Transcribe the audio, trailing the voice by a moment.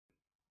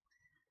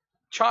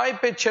Chai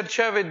Pe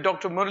Charcha with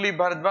Dr. Murali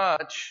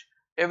Bharadwaz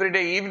every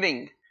day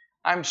evening.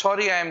 I'm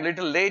sorry I am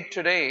little late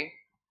today.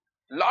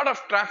 Lot of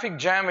traffic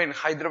jam in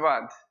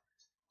Hyderabad.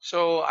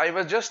 So I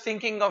was just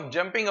thinking of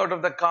jumping out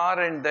of the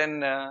car and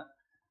then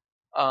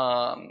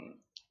um,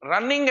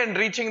 running and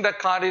reaching the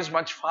car is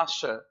much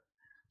faster.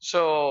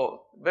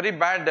 So very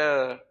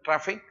bad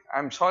traffic.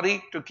 I'm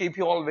sorry to keep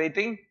you all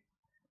waiting.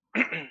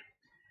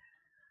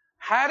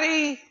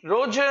 Harry,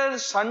 Roger,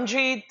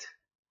 Sanjeet,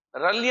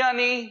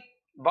 Ralyani,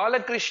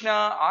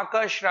 Balakrishna,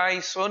 Akash Rai,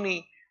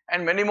 Soni,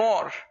 and many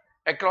more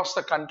across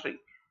the country.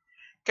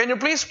 Can you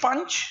please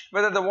punch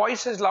whether the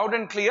voice is loud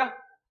and clear?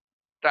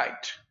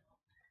 Right.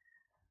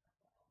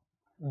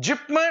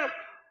 JIPMER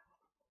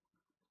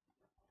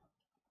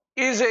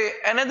is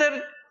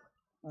another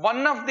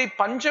one of the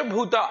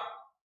Panchabhuta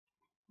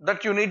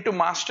that you need to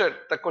master,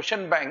 the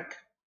question bank.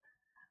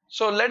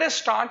 So let us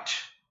start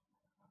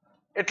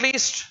at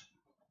least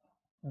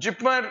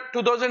JIPMER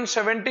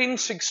 2017,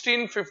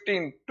 16,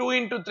 15, 2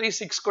 into 3,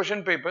 6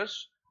 question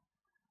papers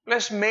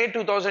plus May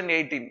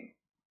 2018.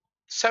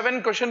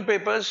 7 question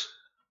papers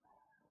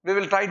we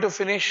will try to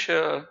finish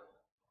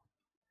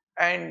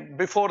and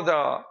before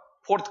the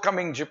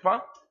forthcoming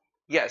JIPMER.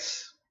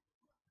 Yes.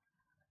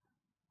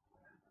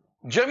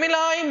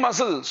 Gemini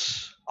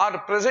muscles are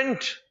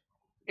present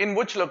in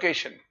which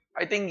location?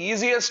 I think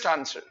easiest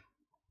answer.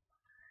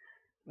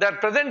 They are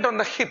present on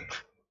the hip.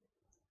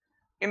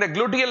 In the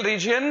gluteal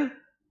region,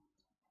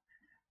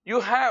 you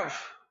have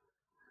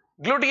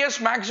gluteus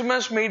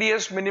maximus,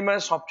 medius,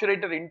 minimus,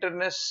 obturator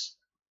internus,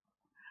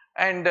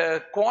 and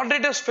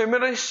quadratus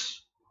femoris,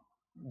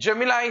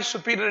 gemini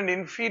superior and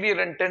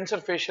inferior, and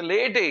tensor facial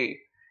latae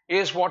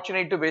is what you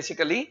need to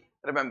basically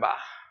remember.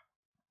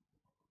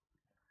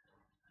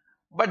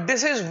 But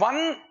this is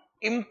one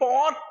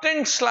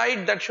important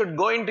slide that should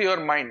go into your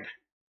mind.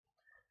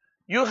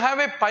 You have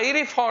a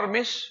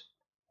piriformis,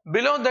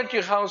 below that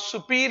you have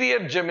superior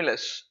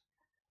gemellus,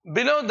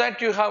 below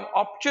that you have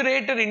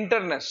obturator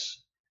internus,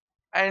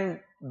 and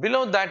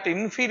below that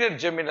inferior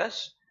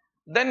gemellus,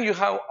 then you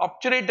have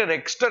obturator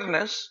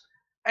externus,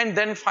 and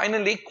then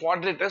finally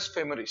quadratus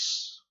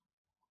femoris.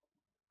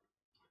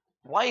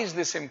 Why is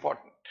this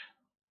important?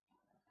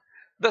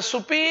 The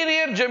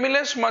superior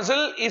gemellus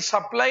muscle is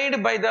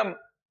supplied by the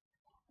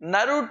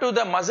nerve to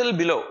the muscle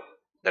below.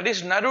 That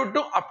is, nerve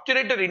to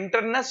obturator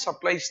internus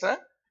supplies the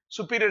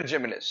superior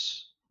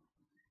gemellus.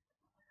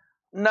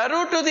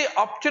 Nerve to the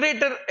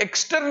obturator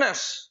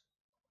externus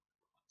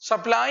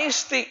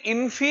supplies the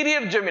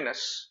inferior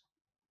gemellus.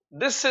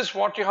 This is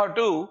what you have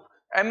to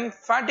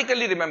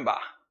emphatically remember.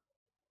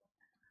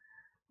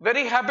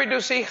 Very happy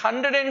to see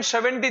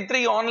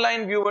 173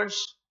 online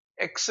viewers.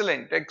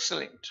 Excellent,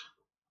 excellent.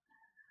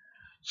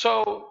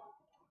 So,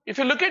 if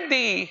you look at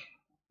the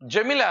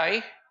gemini,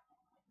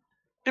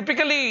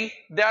 typically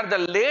they are the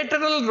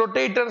lateral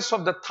rotators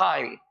of the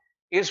thigh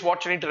is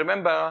what you need to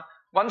remember.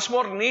 Once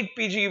more, NEET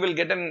PG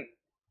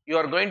you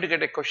are going to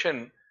get a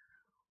question.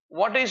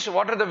 What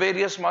are the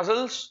various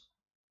muscles?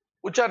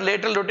 Which are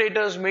lateral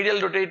rotators,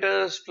 medial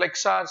rotators,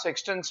 flexors,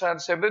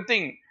 extensors,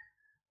 everything.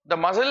 The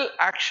muscle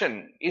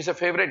action is a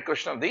favorite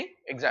question of the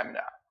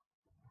examiner.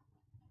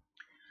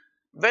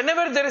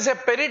 Whenever there is a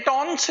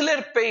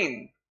peritonsillar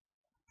pain,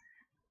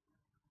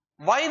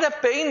 why the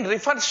pain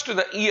refers to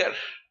the ear?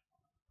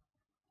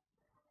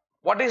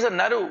 What is the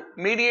nerve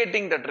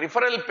mediating that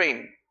referral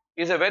pain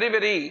is a very,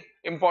 very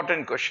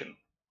important question.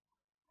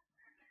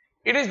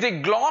 It is the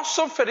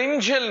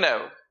glossopharyngeal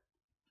nerve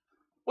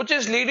which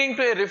is leading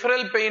to a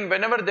referral pain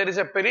whenever there is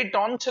a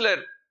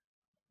peritonsillar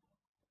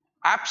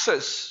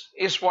abscess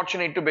is what you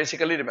need to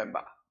basically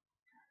remember.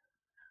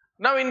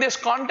 Now in this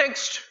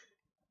context,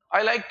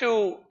 I like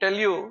to tell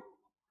you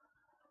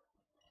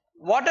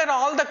what are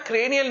all the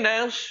cranial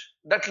nerves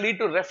that lead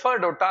to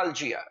referred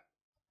otalgia.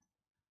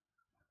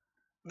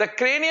 The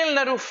cranial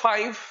nerve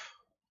 5,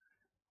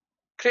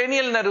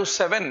 cranial nerve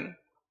 7,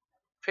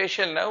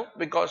 facial nerve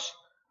because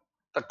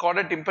the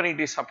chorda tympani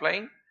is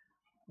supplying,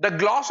 the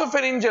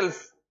glossopharyngeal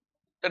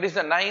that is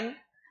the 9,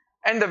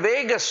 and the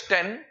vagus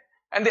 10,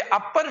 and the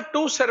upper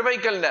 2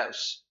 cervical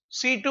nerves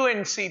C2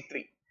 and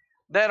C3.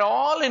 They are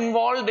all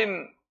involved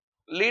in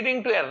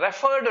leading to a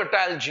referred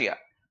otalgia.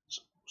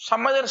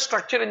 Some other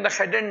structure in the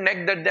head and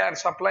neck that they are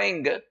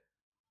supplying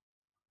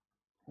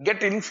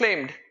get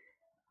inflamed.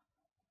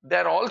 They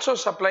are also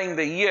supplying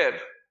the ear,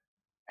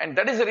 and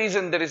that is the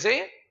reason there is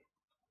a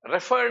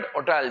referred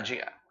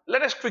otalgia.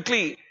 Let us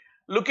quickly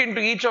look into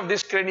each of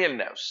these cranial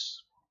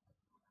nerves.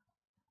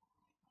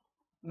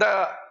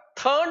 The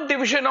third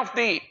division of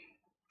the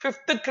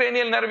 5th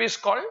cranial nerve is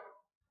called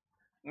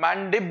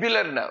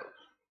mandibular nerve.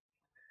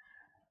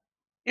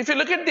 If you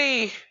look at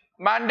the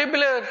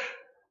mandibular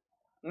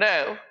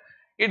nerve,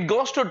 it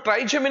goes to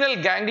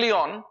trigeminal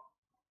ganglion,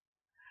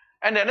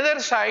 and another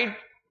side,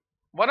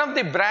 one of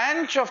the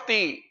branch of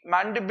the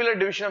mandibular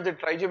division of the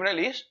trigeminal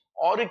is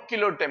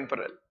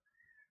auriculotemporal.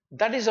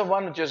 That is the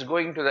one which is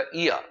going to the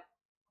ear.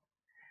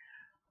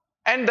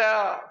 And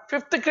the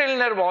 5th cranial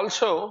nerve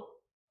also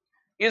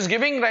is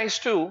giving rise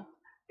to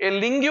a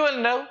lingual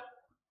nerve,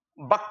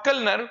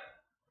 buccal nerve,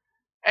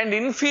 and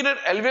inferior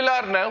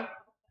alveolar nerve.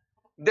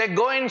 They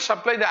go and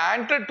supply the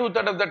anterior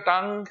two-third of the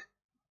tongue,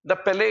 the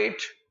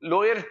palate,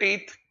 lower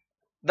teeth,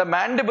 the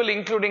mandible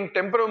including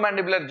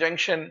temporomandibular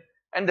junction,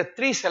 and the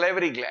three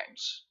salivary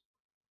glands.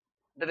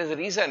 That is the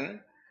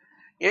reason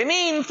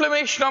any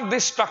inflammation of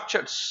these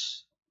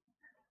structures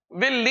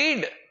will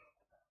lead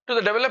to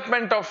the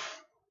development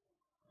of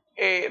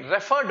a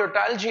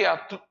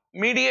referdotalgia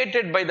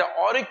mediated by the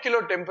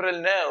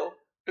auriculotemporal nerve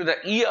to the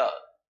ear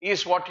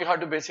is what you have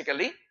to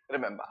basically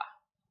remember.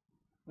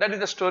 That is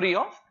the story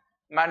of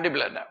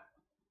mandibular nerve.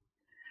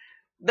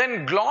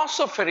 Then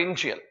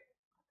glossopharyngeal.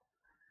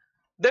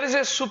 There is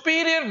a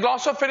superior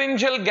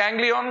glossopharyngeal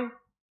ganglion,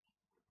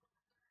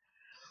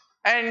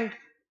 and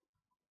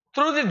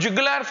through the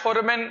jugular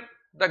foramen,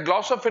 the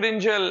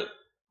glossopharyngeal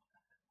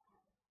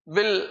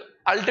will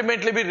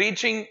ultimately be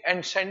reaching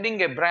and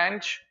sending a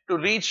branch to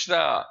reach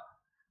the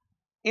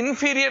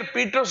inferior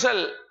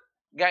petrosal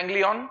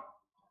ganglion,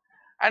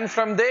 and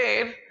from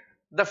there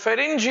the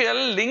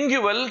pharyngeal,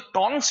 lingual,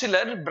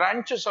 tonsillar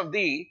branches of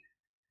the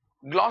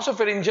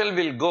glossopharyngeal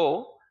will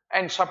go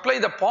and supply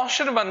the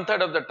posterior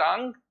one-third of the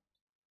tongue,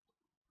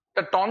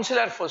 the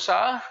tonsillar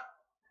fossa,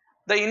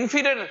 the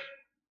inferior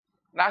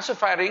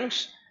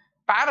nasopharynx,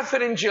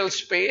 parapharyngeal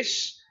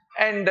space,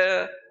 and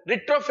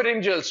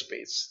retropharyngeal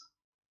space.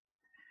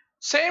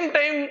 Same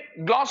time,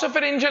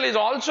 glossopharyngeal is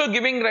also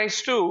giving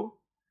rise to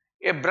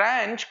a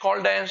branch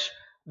called as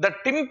the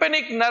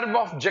tympanic nerve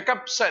of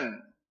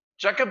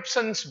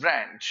Jacobson's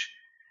branch.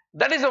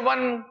 That is the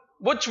one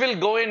which will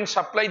go and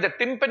supply the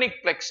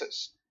tympanic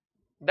plexus.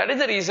 That is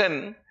the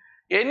reason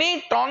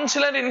any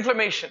tonsillar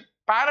inflammation,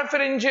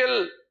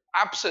 parapharyngeal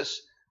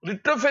abscess,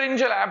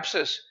 retropharyngeal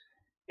abscess,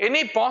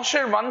 any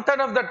posterior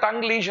one-third of the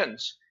tongue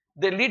lesions,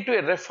 they lead to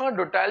a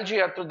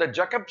referdotalgia through the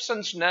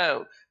Jacobson's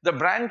nerve, the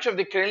branch of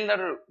the cranial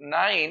nerve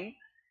 9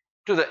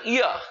 to the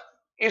ear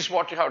is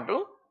what you have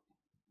to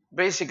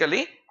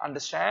basically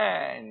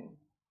understand.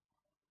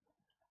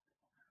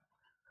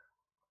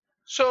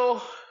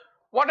 So,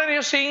 what are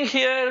you seeing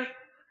here?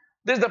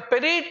 This is the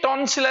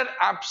peritonsillar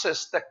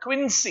abscess, the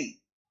quinsy.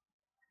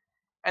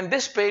 And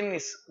this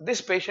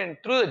patient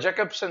through the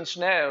Jacobson's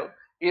nerve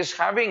is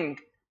having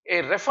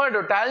a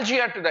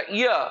referdotalgia to the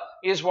ear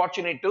is what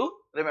you need to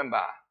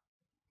remember.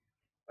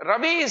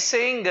 Ravi is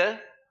saying,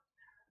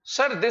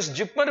 sir, this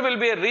JIPMER will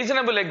be a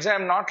reasonable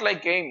exam, not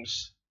like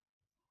AIMS.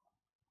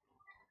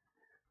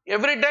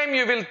 Every time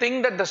you will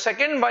think that the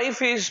second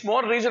wife is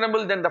more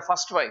reasonable than the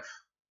first wife.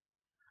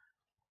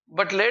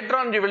 But later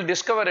on you will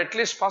discover at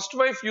least first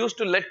wife used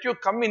to let you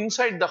come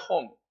inside the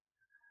home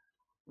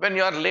when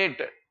you are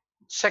late.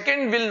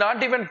 Second will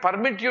not even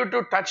permit you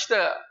to touch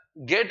the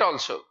gate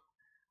also.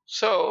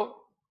 So,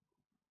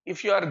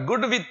 if you are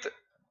good with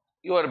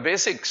your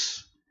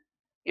basics,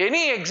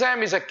 any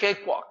exam is a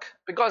cakewalk,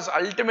 because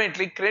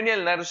ultimately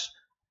cranial nerves,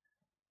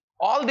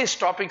 all these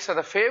topics are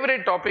the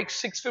favorite topics,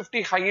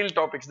 650 high yield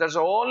topics. That's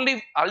the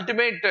only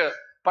ultimate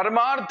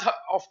paramartha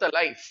of the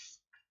life.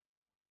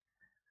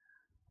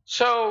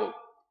 So,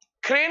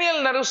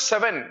 cranial nerve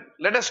 7,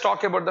 let us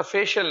talk about the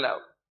facial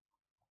nerve.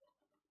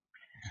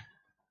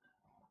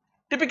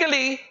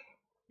 Typically,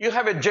 you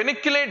have a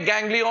geniculate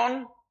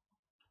ganglion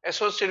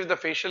associated with the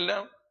facial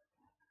nerve,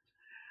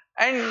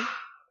 and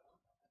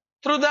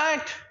through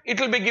that, it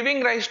will be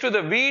giving rise to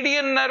the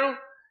Vedian nerve,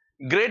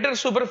 greater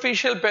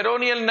superficial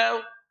peroneal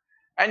nerve,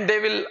 and they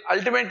will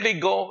ultimately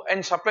go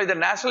and supply the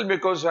nasal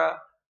mucosa,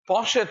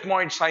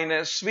 post-ethmoid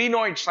sinus,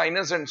 sphenoid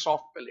sinus, and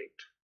soft palate.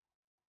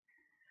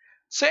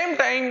 Same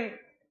time,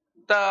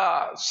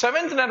 the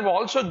seventh nerve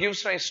also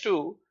gives rise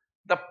to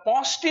the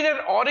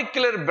posterior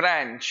auricular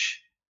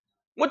branch,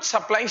 which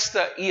supplies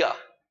the ear.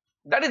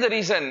 That is the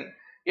reason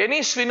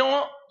any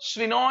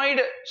sphenoid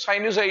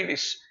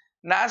sinusitis,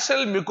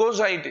 nasal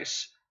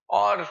mucositis,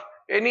 or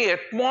any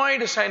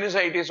ethmoid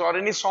sinusitis, or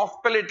any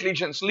soft palate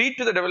lesions lead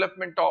to the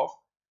development of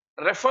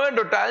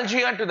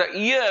referdotalgia to the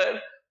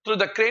ear through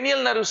the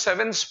cranial nerve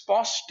 7's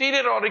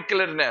posterior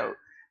auricular nerve.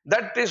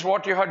 That is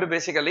what you have to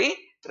basically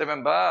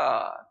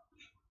remember.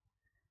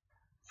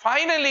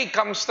 Finally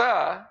comes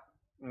the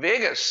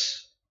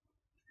vagus,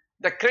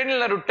 the cranial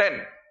nerve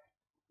 10.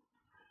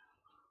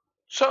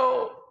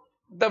 So,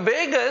 the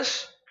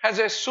vagus has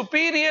a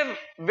superior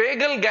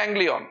vagal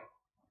ganglion.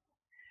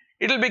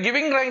 It will be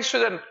giving rise to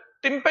the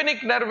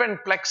tympanic nerve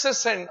and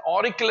plexus and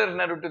auricular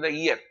nerve to the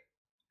ear.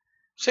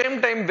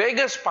 Same time,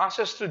 vagus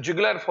passes through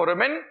jugular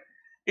foramen.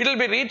 It will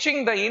be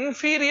reaching the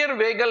inferior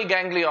vagal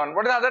ganglion.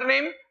 What is the other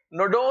name?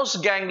 Nodose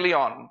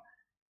ganglion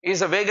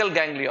is a vagal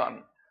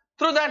ganglion.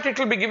 Through that, it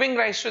will be giving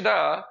rise to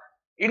the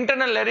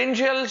internal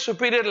laryngeal,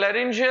 superior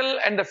laryngeal,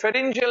 and the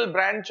pharyngeal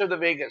branch of the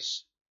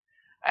vagus.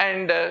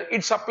 And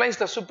it supplies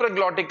the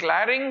supraglottic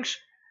larynx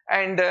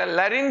and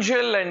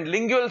laryngeal and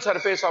lingual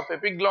surface of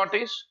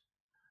epiglottis.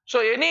 So,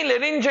 any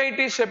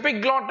laryngitis,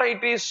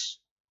 epiglottitis,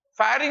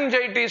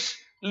 pharyngitis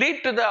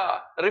lead to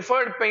the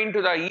referred pain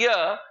to the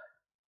ear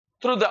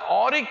through the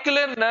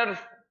auricular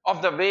nerve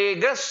of the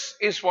vagus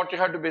is what you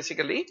have to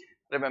basically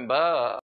remember.